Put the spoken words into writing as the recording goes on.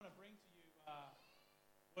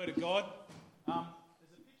Word of God. There's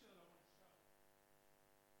a picture that I want to show.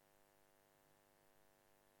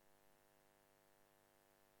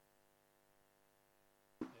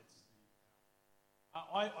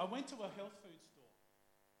 I went to a health food store.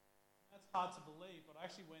 That's hard to believe, but I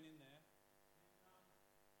actually went in there.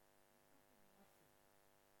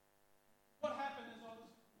 What happened is I was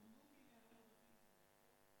looking at all the things in the health food store.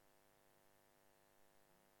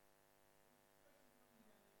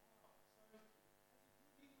 So, as a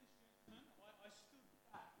good English gentleman, I stood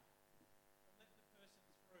back and let the person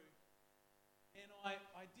through. And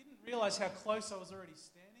I didn't realise how close I was already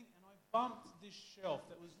standing, and I bumped this shelf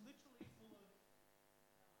that was literally full of.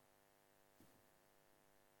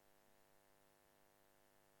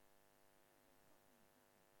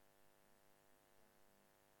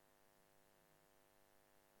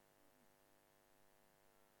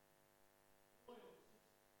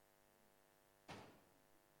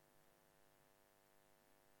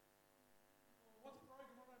 What's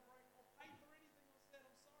broken? What did I break? Oh, paper, anything I said.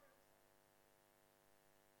 I'm sorry.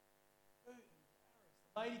 So embarrassed.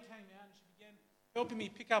 The lady came out and she began helping me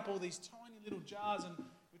pick up all these tiny little jars, and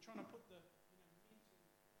we're trying to put the mint and more mint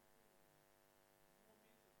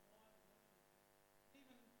and wine and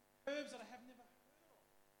even herbs that I have never heard of.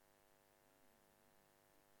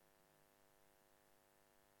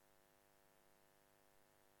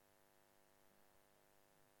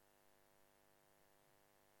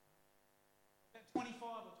 About 25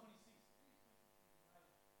 or 26.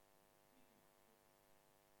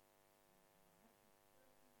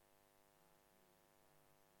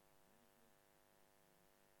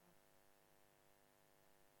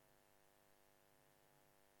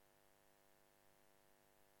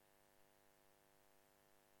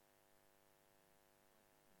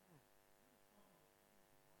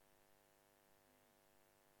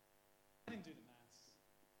 I didn't do the maths.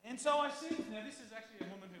 And so I said, now this is actually a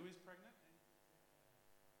woman who is pregnant.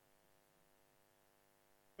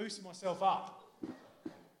 Boost myself up.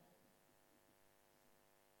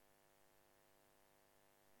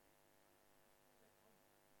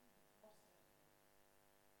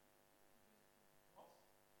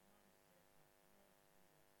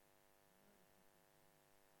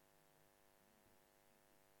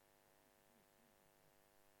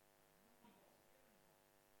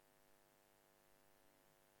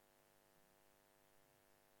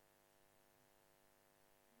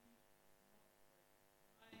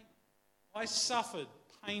 I suffered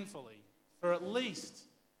painfully for at least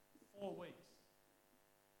 4 weeks.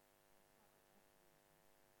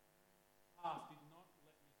 Half did not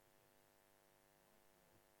let me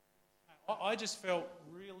forget. I just felt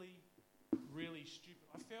really, really stupid.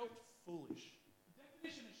 I felt foolish. The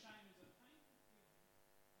definition of shame is a painful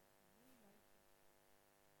feeling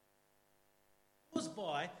caused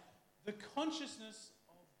by the consciousness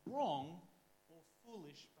of wrong or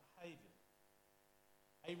foolish behaviour.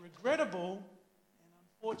 A regrettable and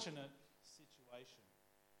unfortunate situation.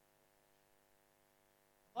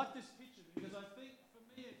 I like this picture because I think for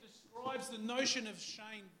me it describes the notion of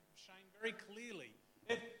shame very clearly.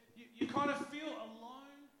 You kind of feel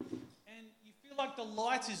alone and you feel like the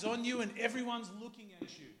light is on you and everyone's looking at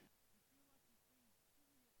you.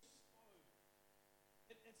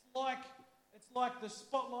 It's like the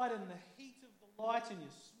spotlight and the heat of the light and you're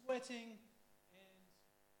sweating.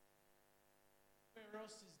 Everywhere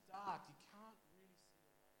else is dark. You can't really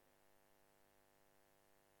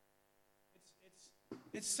see a way out.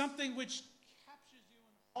 It's something which captures you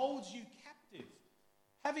and holds you captive.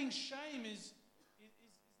 Having shame is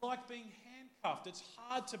like being handcuffed. It's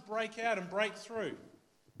hard to break out and break through.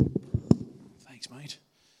 Thanks, mate.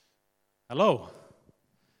 Hello.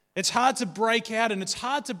 It's hard to break out and it's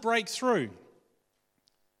hard to break through.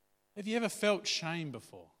 Have you ever felt shame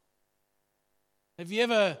before? Have you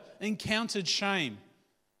ever encountered shame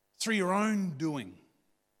through your own doing,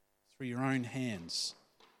 through your own hands?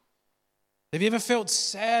 Have you ever felt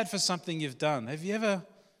sad for something you've done? Have you ever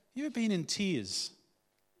been in tears?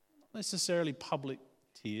 Not necessarily public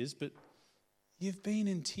tears, but you've been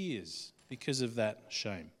in tears because of that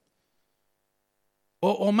shame.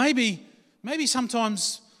 Or maybe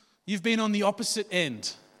sometimes you've been on the opposite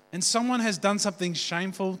end and someone has done something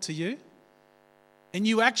shameful to you and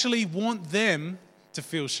you actually want them to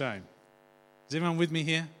feel shame. Is everyone with me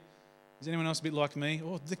here? Is anyone else a bit like me?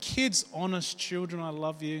 Oh, the kids, honest children, I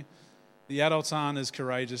love you. The adults aren't as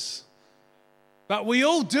courageous. But we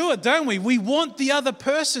all do it, don't we? We want the other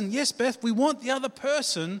person, yes, Beth, we want the other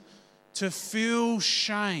person to feel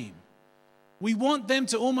shame. We want them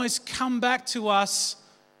to almost come back to us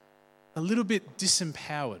a little bit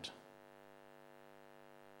disempowered.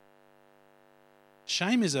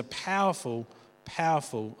 Shame is a powerful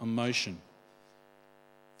powerful emotion.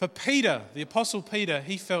 For Peter, the Apostle Peter,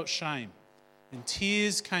 he felt shame and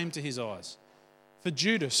tears came to his eyes. For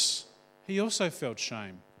Judas, he also felt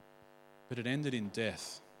shame, but it ended in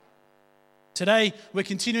death. Today, we're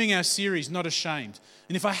continuing our series, Not Ashamed.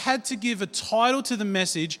 And if I had to give a title to the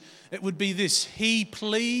message, it would be this: He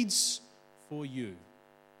pleads for you.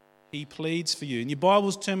 He pleads for you. In your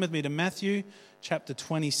Bibles, turn with me to Matthew chapter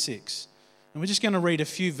 26. And we're just going to read a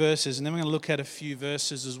few verses, and then we're going to look at a few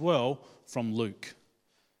verses as well from Luke.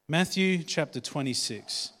 Matthew chapter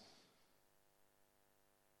 26.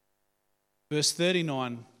 Verse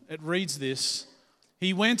 39, it reads this: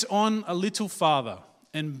 He went on a little farther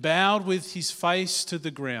and bowed with his face to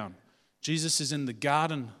the ground. Jesus is in the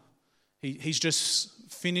garden. He's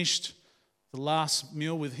just finished the last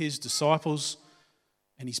meal with his disciples,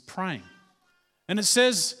 and he's praying. And it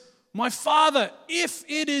says, My Father, if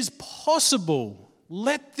it is possible,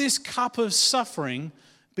 let this cup of suffering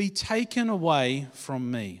be taken away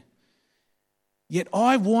from me. Yet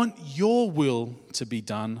I want your will to be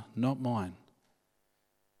done, not mine.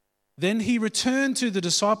 Then he returned to the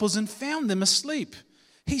disciples and found them asleep.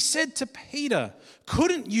 He said to Peter,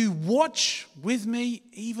 Couldn't you watch with me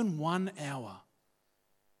even 1 hour?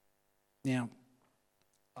 Now,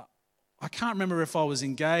 I can't remember if I was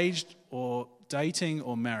engaged or dating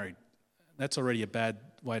or married. That's already a bad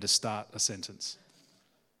way to start a sentence.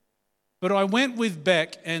 But I went with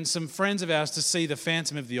Beck and some friends of ours to see The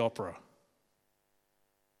Phantom of the Opera.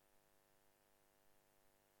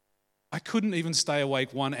 I couldn't even stay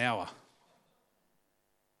awake 1 hour.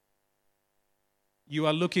 You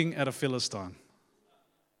are looking at a Philistine.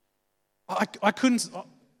 I couldn't,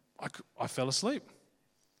 I fell asleep.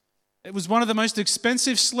 It was one of the most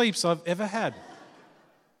expensive sleeps I've ever had.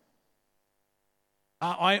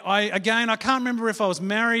 I can't remember if I was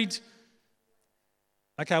married.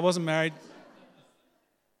 Okay, I wasn't married.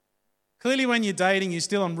 Clearly when you're dating, you're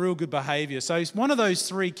still on real good behaviour. So it's one of those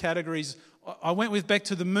three categories. I went with Beck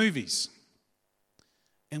to the movies.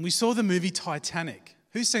 And we saw the movie Titanic.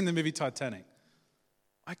 Who's seen the movie Titanic?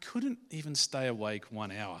 I couldn't even stay awake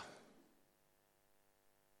 1 hour.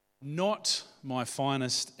 Not my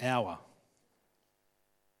finest hour.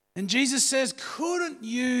 And Jesus says, couldn't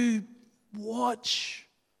you watch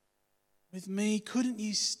with me? Couldn't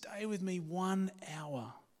you stay with me 1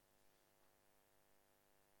 hour?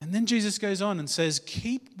 And then Jesus goes on and says,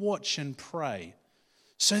 keep watch and pray,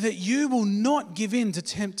 so that you will not give in to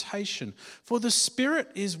temptation. For the spirit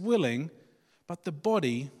is willing, but the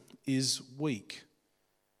body is weak.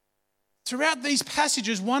 Throughout these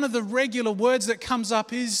passages, one of the regular words that comes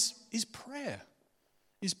up is prayer.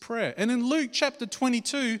 Is prayer. And in Luke chapter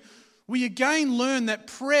 22, we again learn that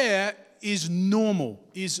prayer is normal,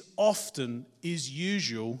 is often, is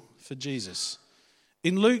usual for Jesus.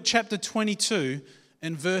 In Luke chapter 22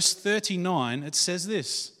 and verse 39, it says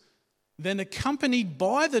this: Then accompanied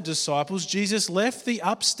by the disciples, Jesus left the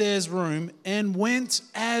upstairs room and went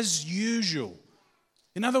as usual.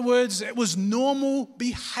 In other words, it was normal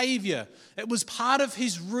behavior. It was part of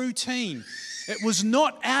his routine. It was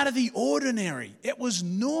not out of the ordinary. It was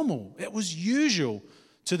normal. It was usual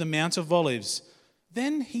to the Mount of Olives.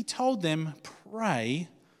 Then he told them, pray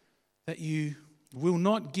that you will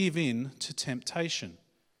not give in to temptation.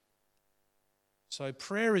 So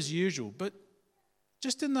prayer is usual. But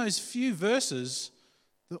just in those few verses,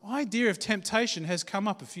 the idea of temptation has come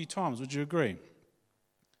up a few times. Would you agree?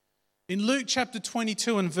 In Luke chapter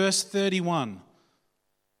 22 and verse 31,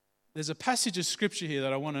 there's a passage of scripture here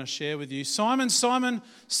that I want to share with you. Simon, Simon,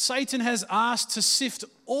 Satan has asked to sift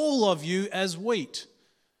all of you as wheat.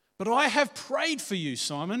 But I have prayed for you,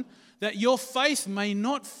 Simon, that your faith may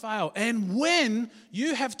not fail. And when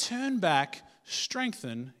you have turned back,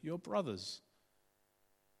 strengthen your brothers.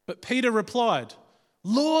 But Peter replied,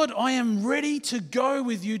 Lord, I am ready to go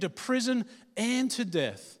with you to prison and to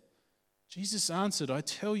death. Jesus answered, I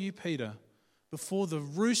tell you, Peter, before the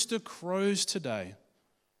rooster crows today,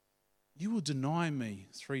 you will deny me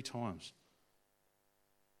 3 times.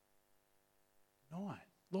 Deny.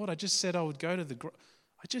 Lord, I just said I would go to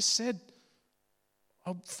I just said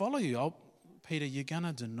I'll follow you. Peter, you're going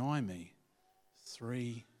to deny me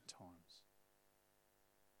 3 times.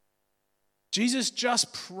 Jesus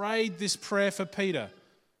just prayed this prayer for Peter.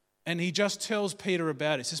 And he just tells Peter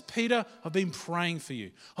about it. He says, Peter, I've been praying for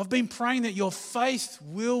you. I've been praying that your faith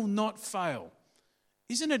will not fail.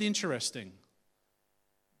 Isn't it interesting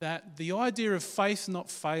that the idea of faith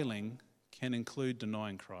not failing can include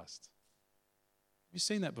denying Christ? Have you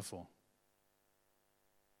seen that before?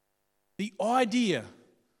 The idea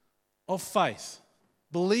of faith,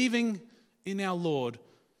 believing in our Lord,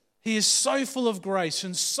 He is so full of grace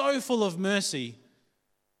and so full of mercy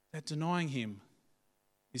that denying him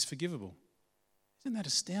is forgivable. Isn't that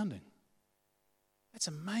astounding? That's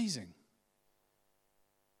amazing.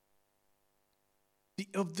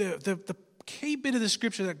 The key bit of the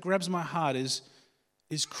scripture that grabs my heart is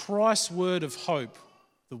Christ's word of hope,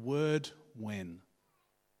 the word when.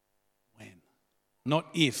 When. Not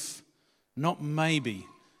if, not maybe,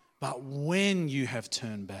 but when you have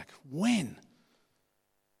turned back. When?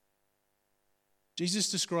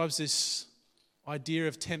 Jesus describes this idea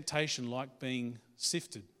of temptation like being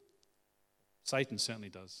sifted. Satan certainly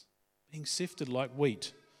does. Being sifted like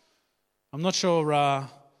wheat. I'm not sure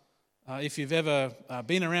if you've ever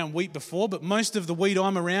been around wheat before, but most of the wheat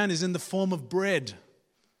I'm around is in the form of bread.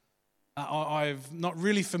 I'm not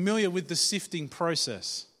really familiar with the sifting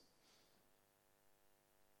process.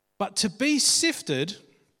 But to be sifted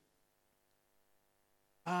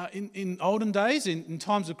in olden days, in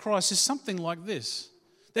times of Christ, is something like this.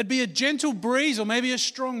 There'd be a gentle breeze or maybe a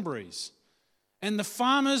strong breeze. And the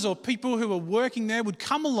farmers or people who were working there would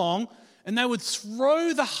come along and they would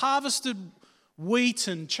throw the harvested wheat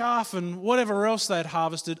and chaff and whatever else they'd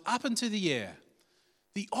harvested up into the air.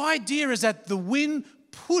 The idea is that the wind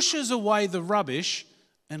pushes away the rubbish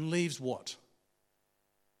and leaves what?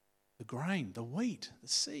 The grain, the wheat, the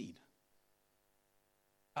seed.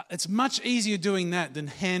 It's much easier doing that than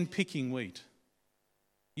hand-picking wheat.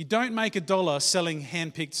 You don't make $1 selling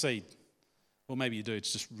hand-picked seed. Well, maybe you do.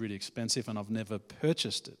 It's just really expensive and I've never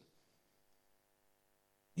purchased it.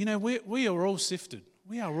 You know, we are all sifted.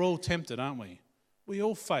 We are all tempted, aren't we? We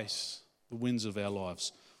all face the winds of our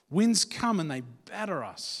lives. Winds come and they batter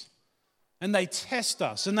us. And they test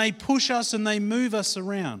us. And they push us and they move us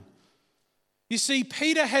around. You see,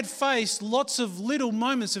 Peter had faced lots of little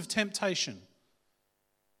moments of temptation.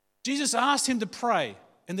 Jesus asked him to pray.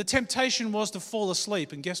 And the temptation was to fall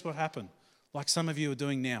asleep. And guess what happened? Like some of you are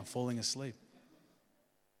doing now, falling asleep.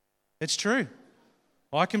 It's true.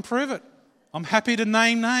 I can prove it. I'm happy to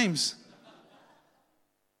name names.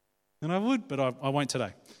 And I would, but I won't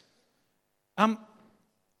today.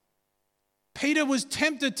 Peter was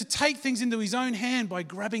tempted to take things into his own hand by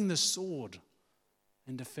grabbing the sword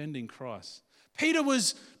and defending Christ. Peter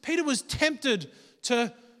was tempted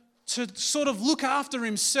to sort of look after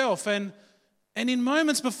himself. And in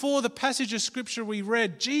moments before the passage of scripture we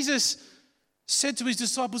read, Jesus said to his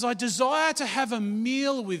disciples, I desire to have a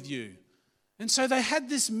meal with you. And so they had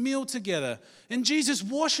this meal together. And Jesus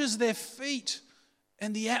washes their feet.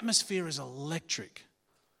 And the atmosphere is electric.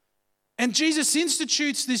 And Jesus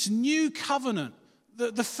institutes this new covenant,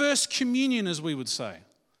 the first communion, as we would say.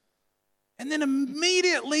 And then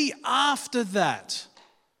immediately after that,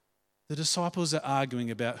 the disciples are arguing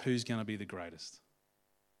about who's going to be the greatest.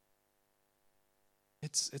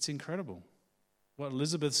 It's incredible. What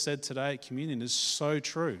Elizabeth said today at communion is so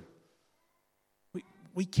true.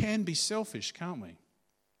 We can be selfish, can't we?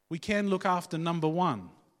 We can look after number one.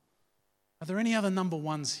 Are there any other number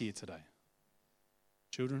ones here today?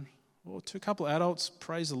 Children? Or a couple of adults?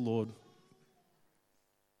 Praise the Lord.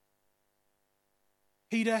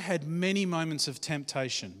 Peter had many moments of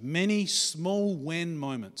temptation, many small when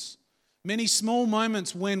moments. Many small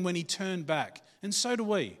moments when he turned back. And so do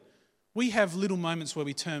we. We have little moments where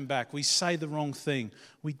we turn back. We say the wrong thing.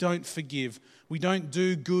 We don't forgive. We don't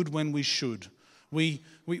do good when we should. We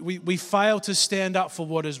fail to stand up for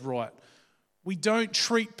what is right. We don't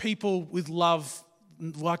treat people with love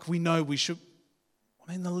like we know we should.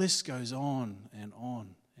 I mean, the list goes on and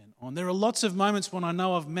on and on. There are lots of moments when I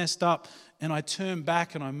know I've messed up and I turn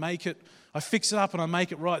back and I fix it up and I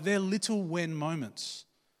make it right. They're little when moments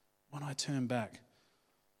when I turn back.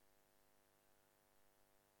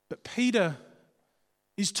 But Peter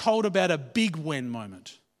is told about a big when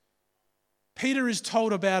moment. Peter is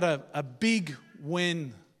told about a big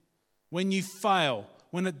when you fail,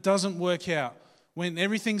 when it doesn't work out, when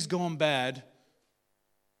everything's gone bad,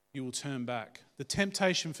 you will turn back. The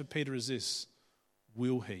temptation for Peter is this: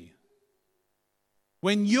 will he?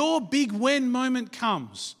 When your big when moment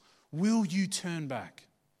comes, will you turn back?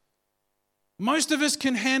 Most of us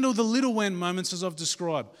can handle the little when moments as I've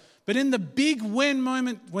described. But in the big when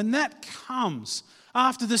moment, when that comes,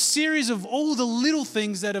 after the series of all the little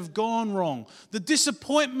things that have gone wrong, the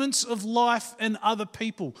disappointments of life and other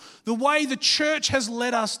people, the way the church has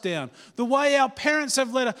let us down, the way our parents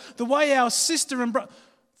have let us, the way our sister and brother,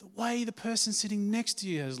 the way the person sitting next to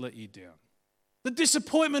you has let you down, the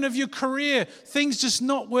disappointment of your career, things just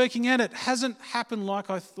not working out, it hasn't happened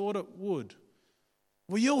like I thought it would.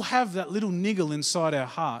 We all have that little niggle inside our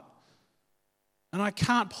heart. And I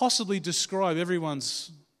can't possibly describe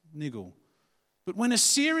everyone's niggle. But when a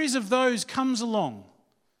series of those comes along,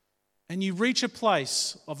 and you reach a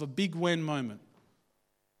place of a big when moment,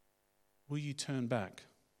 will you turn back?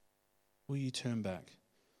 Will you turn back?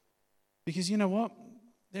 Because you know what?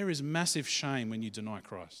 There is massive shame when you deny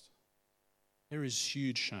Christ. There is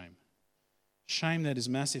huge shame. Shame that is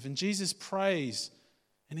massive. And Jesus prays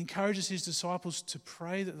and encourages his disciples to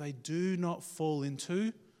pray that they do not fall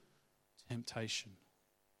into temptation.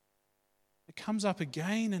 It comes up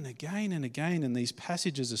again and again and again in these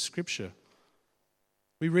passages of Scripture.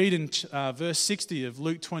 We read in verse 60 of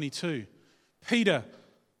Luke 22, Peter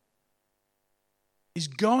is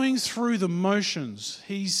going through the motions.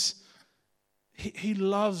 He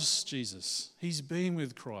loves Jesus. He's been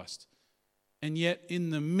with Christ. And yet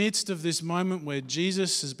in the midst of this moment where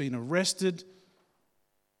Jesus has been arrested,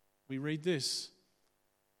 we read this.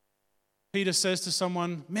 Peter says to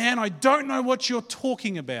someone, "Man, I don't know what you're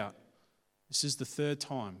talking about." This is the third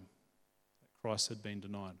time that Christ had been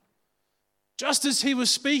denied. Just as he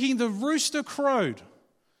was speaking, the rooster crowed.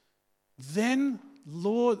 Then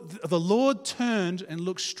the Lord turned and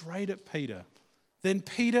looked straight at Peter. Then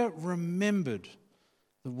Peter remembered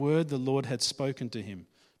the word the Lord had spoken to him.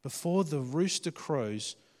 Before the rooster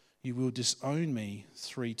crows, you will disown me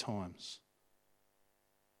 3 times.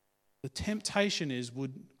 The temptation is,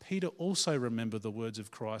 would Peter also remember the words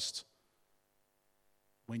of Christ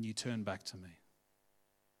when you turn back to me?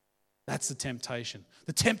 That's the temptation.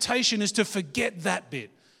 The temptation is to forget that bit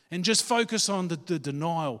and just focus on the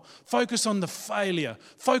denial, focus on the failure,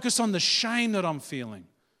 focus on the shame that I'm feeling.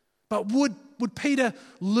 But would Peter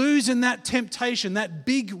lose in that temptation, that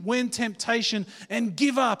big when temptation, and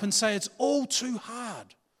give up and say it's all too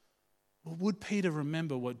hard? Or would Peter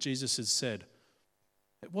remember what Jesus had said?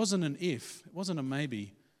 It wasn't an if, it wasn't a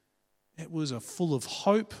maybe. It was a full of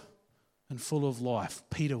hope and full of life.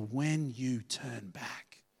 Peter, when you turn back.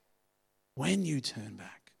 When you turn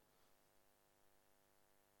back.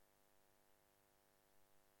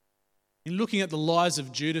 In looking at the lives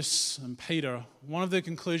of Judas and Peter, one of the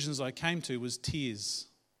conclusions I came to was tears.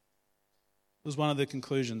 It was one of the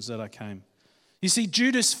conclusions that I came. You see,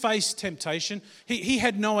 Judas faced temptation. He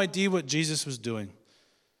had no idea what Jesus was doing.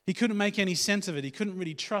 He couldn't make any sense of it. He couldn't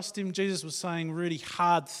really trust him. Jesus was saying really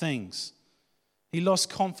hard things. He lost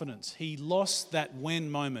confidence. He lost that when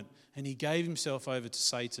moment, and he gave himself over to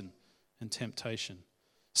Satan and temptation.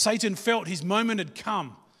 Satan felt his moment had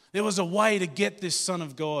come. There was a way to get this Son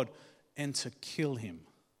of God and to kill him.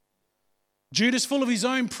 Judas, full of his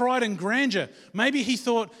own pride and grandeur, maybe he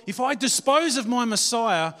thought, if I dispose of my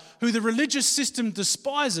Messiah, who the religious system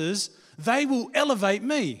despises, they will elevate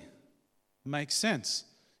me. Makes sense.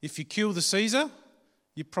 If you kill the Caesar,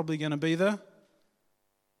 you're probably going to be the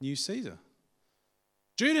new Caesar.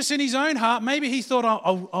 Judas, in his own heart, maybe he thought,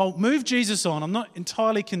 I'll move Jesus on. I'm not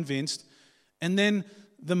entirely convinced. And then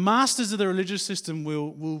the masters of the religious system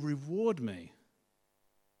will reward me.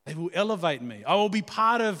 They will elevate me. I will be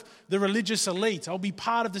part of the religious elite. I'll be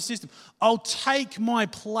part of the system. I'll take my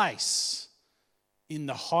place in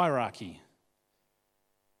the hierarchy.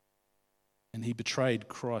 And he betrayed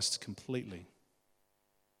Christ completely.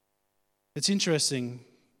 It's interesting.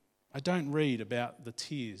 I don't read about the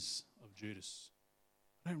tears of Judas.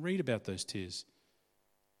 I don't read about those tears.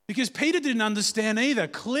 Because Peter didn't understand either.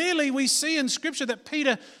 Clearly we see in Scripture that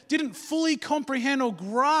Peter didn't fully comprehend or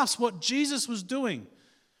grasp what Jesus was doing.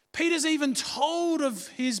 Peter's even told of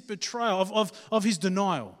his betrayal, of his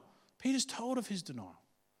denial. Peter's told of his denial.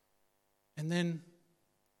 And then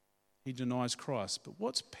he denies Christ. But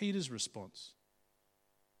what's Peter's response?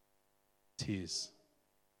 Tears.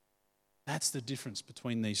 That's the difference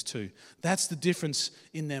between these two. That's the difference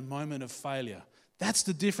in their moment of failure. That's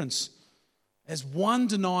the difference. As one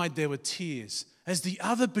denied, there were tears. As the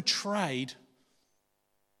other betrayed,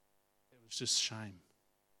 there was just shame.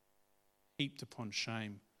 Heaped upon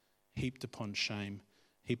shame, heaped upon shame,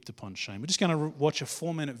 heaped upon shame. We're just going to watch a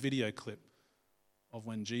 4-minute video clip of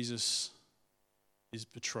when Jesus is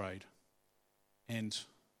betrayed and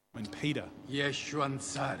when Peter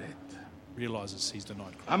realizes he's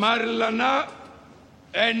denied Christ. Amar lana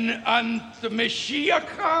en ant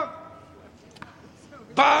Meshiach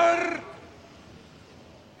bar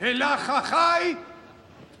Elachachai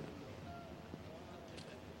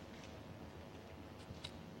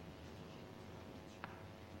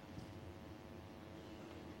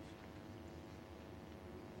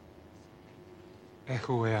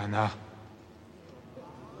Ehuana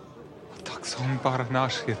Takson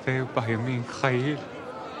Baranash Yetheu by Yamin Khail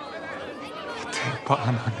Tepa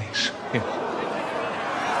Ananesh.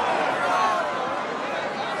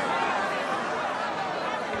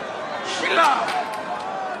 Shila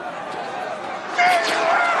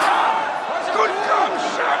Kulkom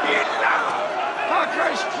Shamila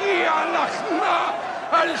Pakashkian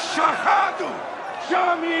shahadu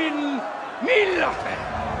shamin millate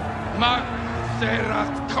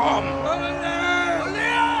magseratkom.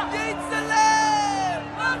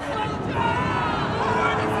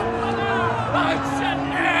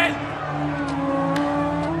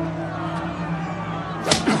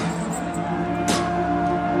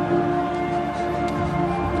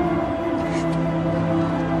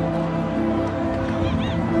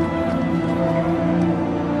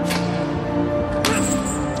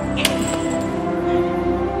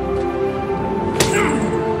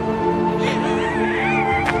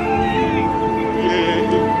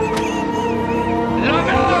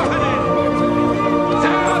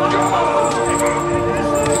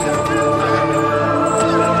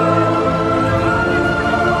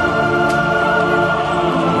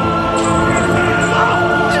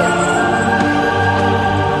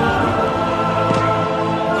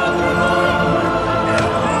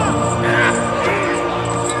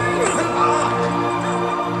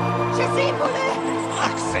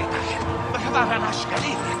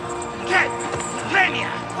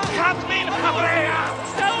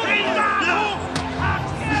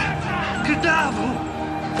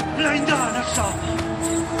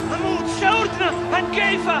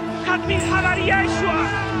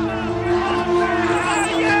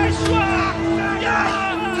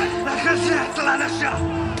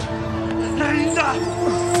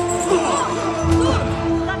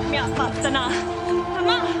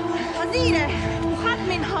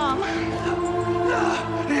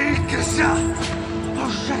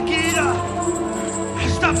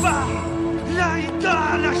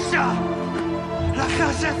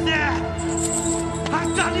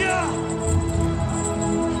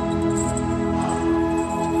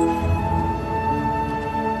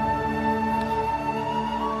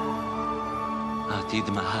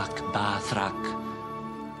 תדמהק באתרק,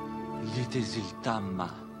 לתזלתמה,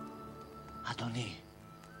 אדוני,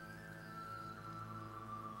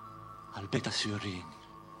 על בית הסוהרים,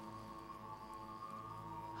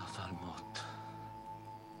 אבל מות.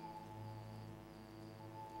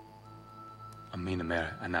 Amin mer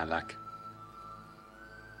analak.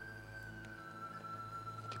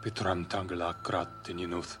 Di pitram tangala grat in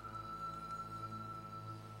yunuth.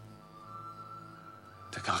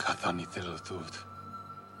 Te kakathani telotut.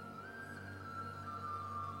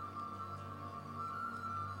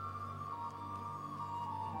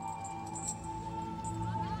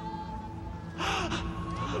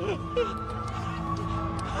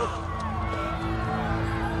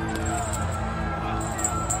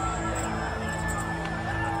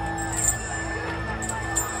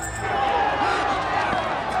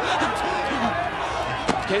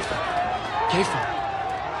 كيف؟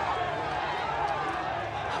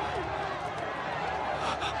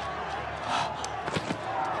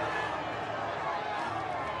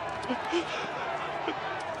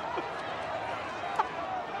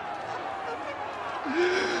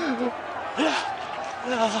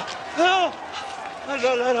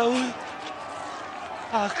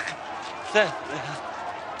 لا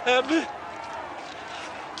أبي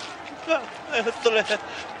لا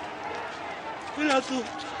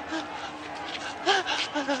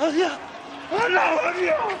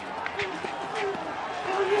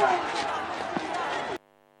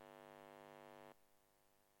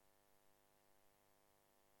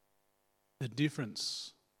The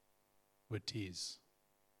difference were tears.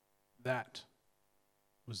 That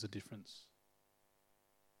was the difference.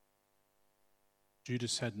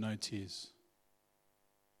 Judas had no tears.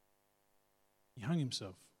 He hung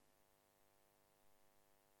himself.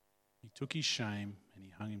 He took his shame and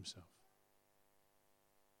he hung himself.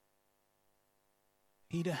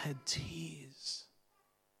 Peter had tears.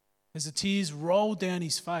 As the tears rolled down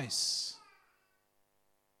his face,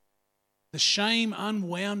 the shame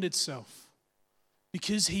unwound itself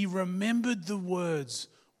because he remembered the words,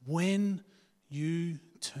 "When you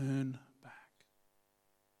turn back."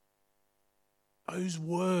 Those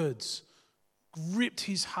words gripped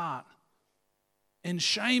his heart, and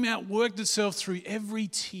shame outworked itself through every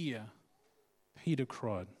tear Peter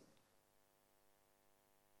cried.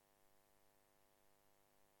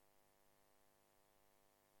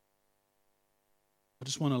 I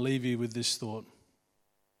just want to leave you with this thought.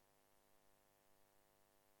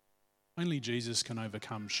 Only Jesus can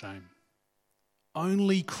overcome shame.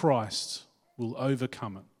 Only Christ will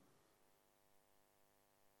overcome it.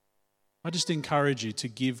 I just encourage you to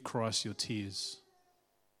give Christ your tears.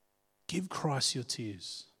 Give Christ your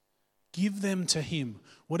tears. Give them to Him.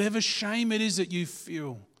 Whatever shame it is that you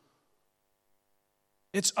feel.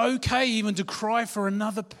 It's okay even to cry for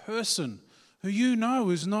another person who you know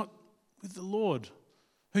is not with the Lord,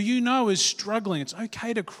 who you know is struggling. It's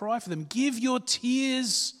okay to cry for them. Give your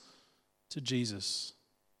tears to Jesus.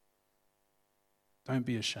 Don't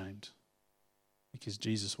be ashamed, because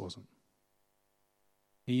Jesus wasn't.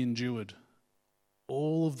 He endured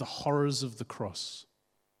all of the horrors of the cross,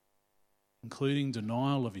 including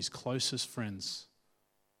denial of his closest friends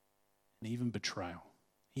and even betrayal.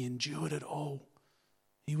 He endured it all.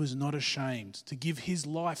 He was not ashamed to give his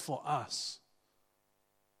life for us.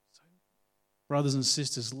 So, brothers and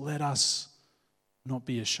sisters, let us not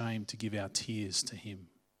be ashamed to give our tears to him.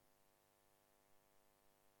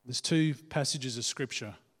 There's two passages of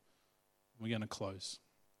scripture. We're going to close.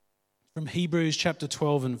 From Hebrews chapter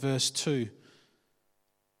 12 and verse 2.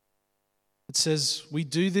 It says, we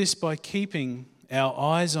do this by keeping our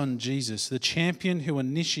eyes on Jesus, the champion who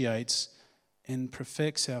initiates and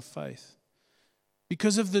perfects our faith.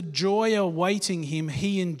 Because of the joy awaiting him,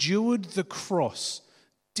 he endured the cross,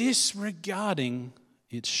 disregarding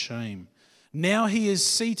its shame. Now he is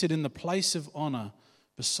seated in the place of honor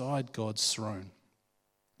beside God's throne.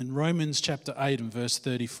 And Romans chapter 8 and verse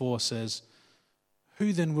 34 says,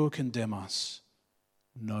 who then will condemn us?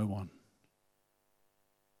 No one.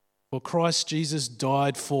 For Christ Jesus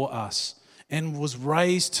died for us and was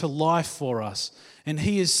raised to life for us. And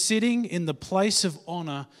he is sitting in the place of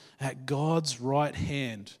honor at God's right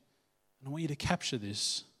hand. And I want you to capture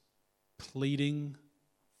this, pleading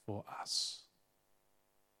for us.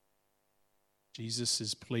 Jesus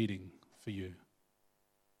is pleading for you.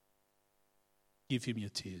 Give him your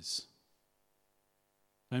tears.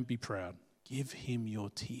 Don't be proud. Give him your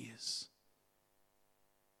tears.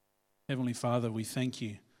 Heavenly Father, we thank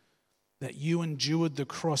you that you endured the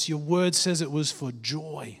cross. Your word says it was for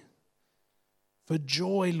joy. For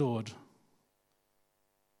joy, Lord.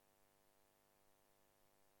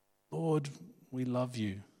 Lord, we love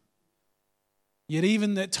you. Yet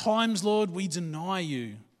even at times, Lord, we deny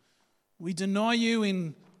you. We deny you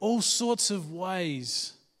in all sorts of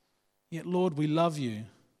ways. Yet, Lord, we love you.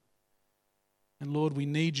 And Lord, we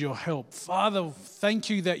need your help. Father, thank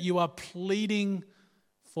you that you are pleading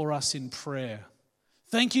for us in prayer.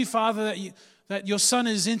 Thank you, Father, that your Son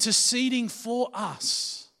is interceding for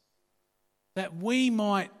us, that we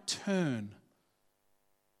might turn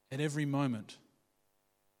at every moment,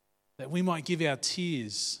 that we might give our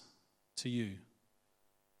tears to you,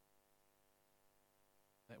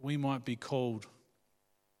 that we might be called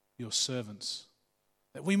your servants,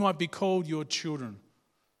 that we might be called your children,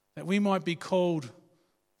 that we might be called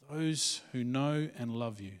those who know and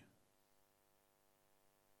love you.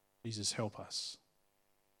 Jesus, help us.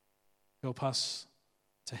 Help us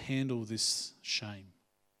to handle this shame.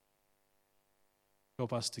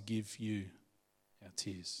 Help us to give you our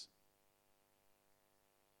tears.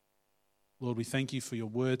 Lord, we thank you for your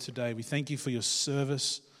word today. We thank you for your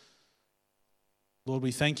service. Lord,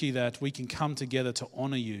 we thank you that we can come together to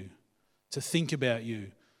honor you, to think about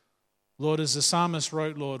you. Lord, as the psalmist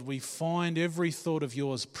wrote, Lord, we find every thought of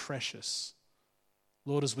yours precious.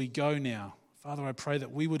 Lord, as we go now, Father, I pray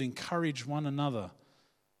that we would encourage one another.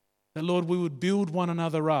 That, Lord, we would build one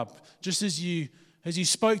another up. Just as you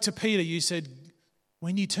spoke to Peter, you said,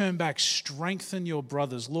 when you turn back, strengthen your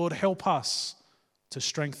brothers. Lord, help us to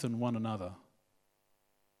strengthen one another.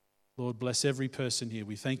 Lord, bless every person here.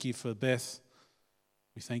 We thank you for Beth.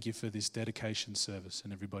 We thank you for this dedication service.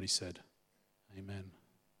 And everybody said, amen.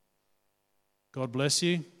 God bless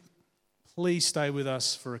you. Please stay with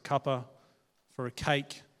us for a cuppa, for a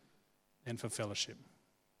cake, and for fellowship.